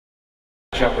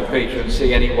catch up with Peter and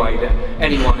see any way that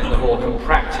anyone in the hall can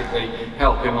practically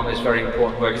help him on this very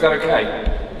important work. Is that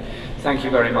okay? Thank you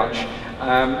very much.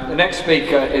 The next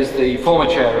speaker is the former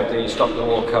chair of the Stop the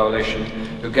War Coalition,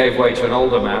 who gave way to an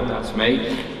older man, that's me,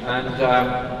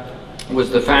 and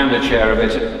was the founder chair of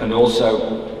it, and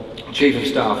also Chief of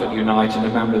Staff at Unite and a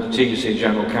member of the TUC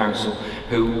General Council,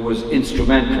 who was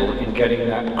instrumental in getting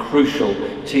that crucial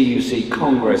TUC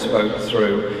Congress vote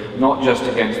through, not just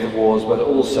against the wars, but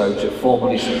also to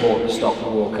formally support the Stop the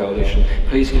War Coalition.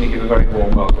 Please can you give a very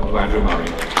warm welcome to Andrew Murray.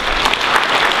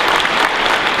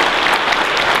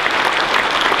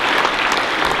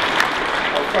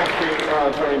 Thank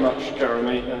you very much,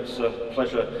 Jeremy. It's a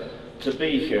pleasure to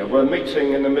be here. We're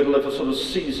meeting in the middle of a sort of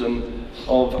season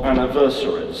of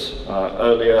anniversaries.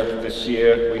 Earlier this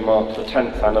year we marked the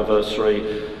 10th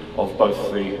anniversary of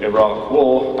both the Iraq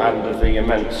War and of the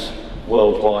immense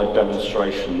worldwide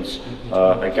demonstrations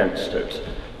against it.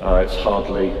 It's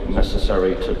hardly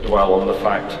necessary to dwell on the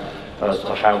fact as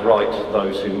to how right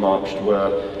those who marched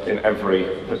were in every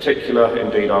particular.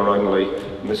 Indeed, our only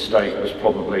mistake was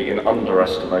probably in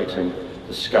underestimating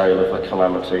the scale of the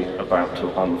calamity about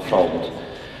to unfold.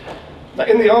 Now,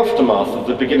 in the aftermath of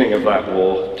the beginning of that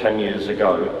war 10 years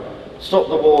ago, Stop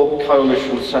the War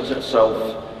Coalition set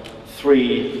itself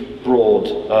three broad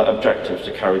objectives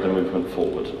to carry the movement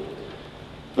forward.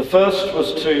 The first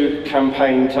was to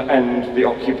campaign to end the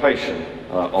occupation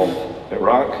of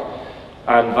Iraq,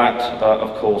 and that,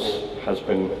 of course, has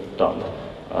been done.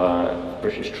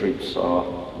 British troops are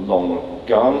long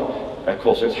gone. Of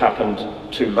course, it's happened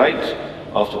too late,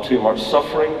 after too much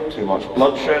suffering, too much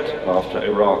bloodshed, after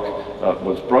Iraq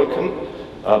was broken.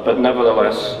 But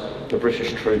nevertheless, the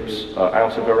British troops are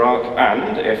out of Iraq,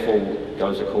 and if all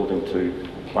goes according to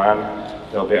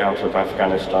plan, they'll be out of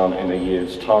Afghanistan in a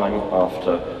year's time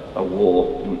after a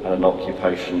war and an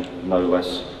occupation no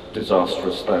less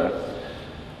disastrous there.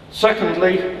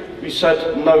 Secondly, we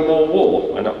said no more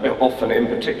war, and often in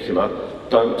particular,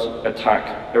 don't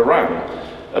attack Iran,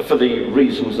 for the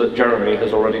reasons that Jeremy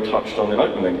has already touched on in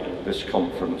opening this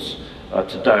conference.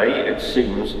 Today, it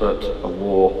seems that a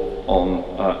war on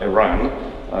Iran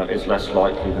is less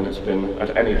likely than it's been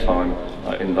at any time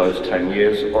in those 10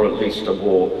 years, or at least a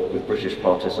war with British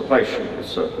participation is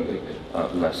certainly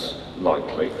less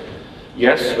likely.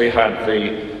 Yes, we had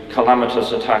the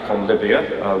calamitous attack on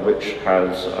Libya, which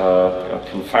has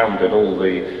confounded all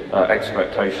the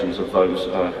expectations of those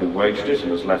who waged it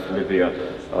and has left Libya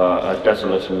a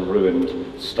desolate and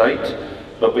ruined state.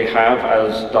 But we have,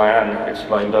 as Diane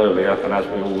explained earlier, and as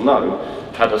we all know,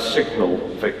 had a signal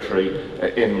victory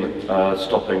in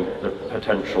stopping the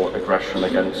potential aggression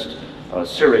against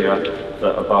Syria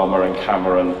that Obama and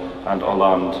Cameron and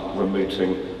Hollande were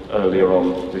mooting earlier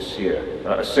on this year.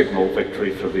 A signal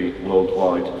victory for the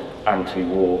worldwide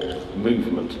anti-war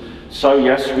movement. So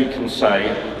yes, we can say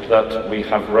that we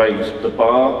have raised the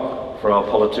bar for our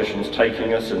politicians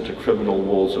taking us into criminal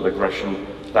wars of aggression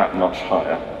that much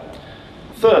higher.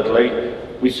 Thirdly,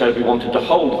 we said we wanted to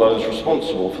hold those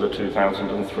responsible for the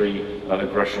 2003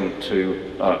 aggression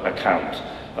to account.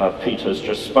 Peter's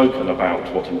just spoken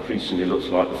about what increasingly looks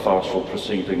like the farcical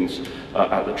proceedings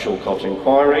at the Chilcot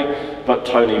inquiry, but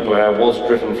Tony Blair was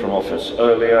driven from office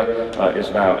earlier, is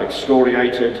now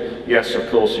excoriated. Yes, of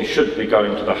course, he should be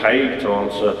going to The Hague to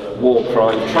answer war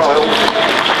crime trials.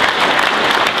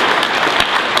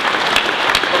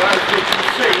 But as we can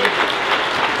see,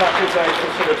 that is a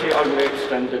facility only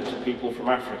extended to people from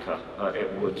Africa,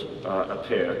 it would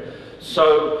appear.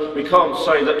 So we can't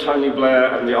say that Tony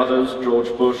Blair and the others, George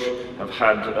Bush, have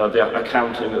had the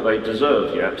accounting that they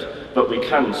deserve yet, but we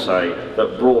can say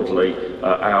that broadly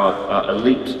our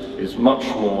elite is much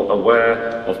more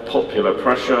aware of popular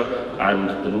pressure and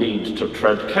the need to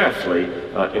tread carefully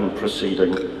in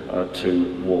proceeding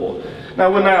to war.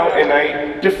 Now we're now in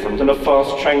a different and a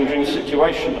fast-changing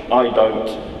situation. I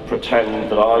don't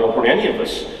pretend that I, or probably any of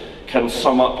us, can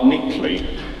sum up neatly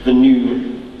the new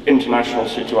international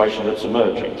situation that's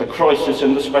emerging. The crisis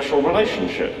in the special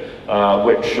relationship,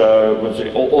 which was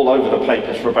all over the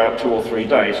papers for about 2 or 3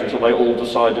 days until they all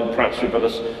decided perhaps we better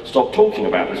stop talking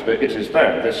about this, but it is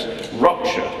there, this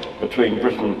rupture between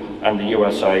Britain and the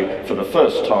USA for the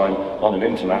first time on an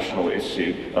international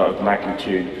issue of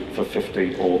magnitude for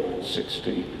 50 or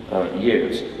 60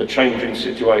 years. The changing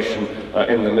situation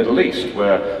in the Middle East,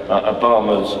 where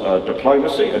Obama's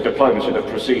diplomacy, a diplomacy that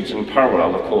proceeds in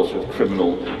parallel, of course, with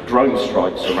criminal drone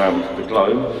strikes around the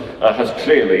globe, has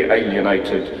clearly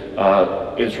alienated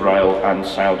Israel and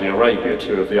Saudi Arabia,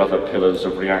 two of the other pillars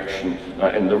of reaction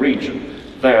in the region.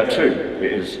 There too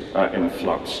it is in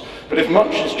flux. But if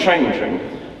much is changing,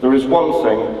 there is one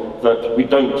thing that we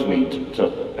don't need to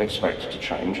expect to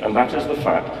change, and that is the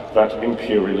fact that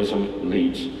imperialism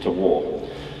leads to war.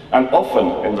 And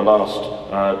often in the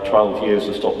last 12 years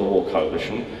of Stop the War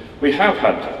Coalition, we have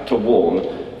had to warn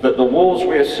that the wars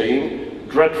we are seeing,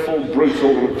 dreadful,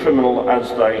 brutal and criminal as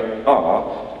they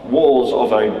are, wars of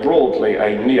broadly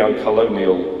a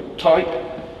neo-colonial type,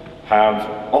 have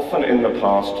often in the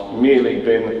past merely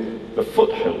been the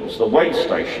foothills, the way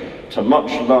station to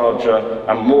much larger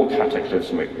and more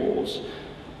cataclysmic wars.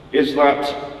 Is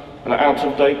that an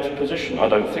out-of-date position? I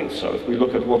don't think so. If we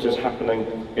look at what is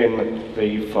happening in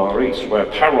the Far East, where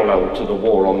parallel to the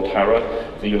war on terror,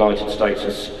 the United States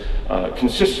has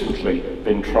consistently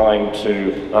been trying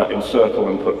to encircle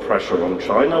and put pressure on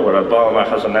China, where Obama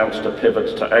has announced a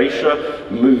pivot to Asia,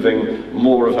 moving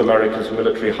more of America's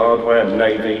military hardware,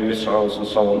 navy, missiles and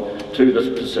so on to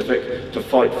the Pacific to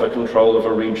fight for control of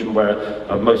a region where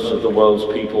most of the world's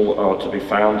people are to be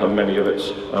found and many of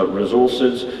its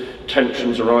resources.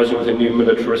 Tensions arising with a new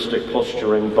militaristic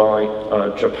posturing by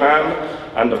Japan,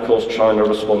 and of course China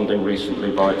responding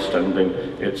recently by extending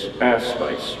its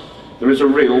airspace. There is a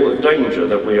real danger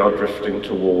that we are drifting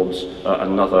towards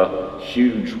another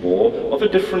huge war of a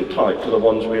different type to the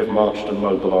ones we have marched and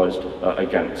mobilised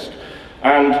against.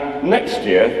 And next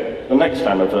year, the next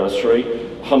anniversary,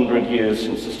 100 years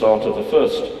since the start of the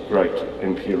first great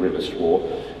imperialist war,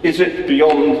 is it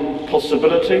beyond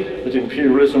possibility that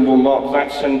imperialism will mark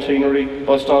that centenary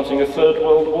by starting a third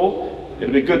world war?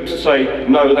 It'd be good to say,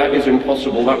 no, that is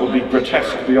impossible, that would be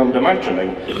grotesque beyond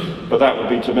imagining, but that would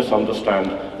be to misunderstand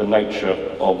the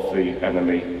nature of the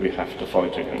enemy we have to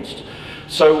fight against.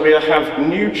 So we have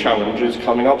new challenges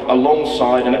coming up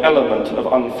alongside an element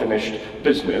of unfinished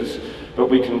business, but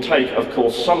we can take, of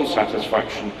course, some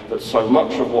satisfaction that so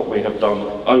much of what we have done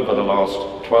over the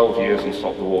last 12 years in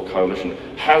Stop the War Coalition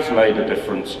has made a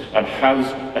difference and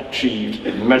has achieved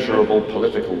measurable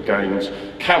political gains,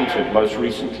 counted most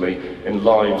recently in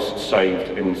lives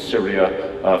saved in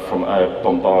Syria from a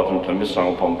bombardment, a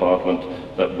missile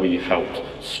bombardment that we helped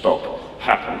stop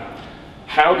happen.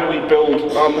 How do we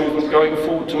build our movement going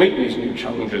forward to meet these new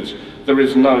challenges? There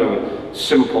is no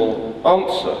simple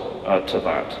answer to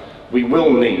that. We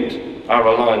will need our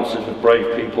alliances with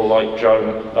brave people like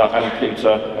Joan and Peter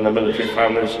and the military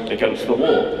families against the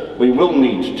war. We will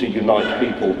need to unite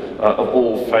people of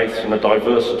all faiths in a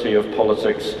diversity of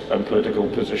politics and political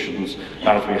positions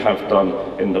as we have done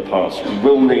in the past. We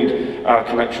will need our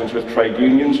connections with trade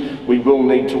unions. We will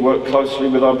need to work closely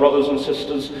with our brothers and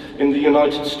sisters in the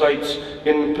United States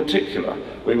in particular.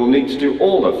 We will need to do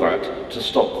all of that to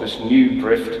stop this new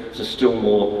drift to still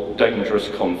more dangerous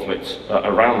conflicts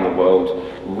around the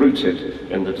world,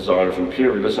 rooted in the desire of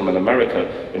imperialism and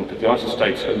America, in the United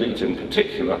States elite in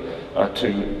particular,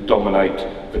 to dominate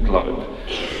the globe.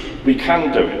 We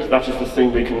can do it. That is the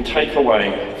thing we can take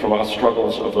away from our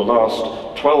struggles of the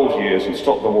last 12 years in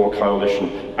Stop the War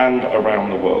Coalition and around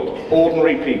the world.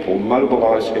 Ordinary people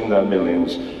mobilised in their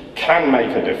millions can make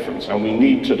a difference, and we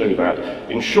need to do that.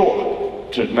 In short,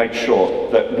 to make sure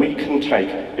that we can take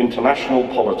international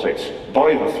politics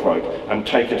by the throat and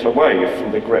take it away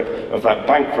from the grip of that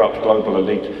bankrupt global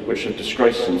elite which have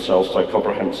disgraced themselves so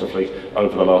comprehensively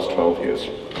over the last 12 years.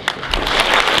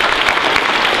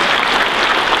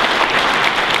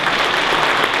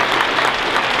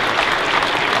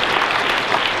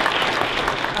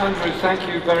 Andrew, thank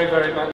you very, very much.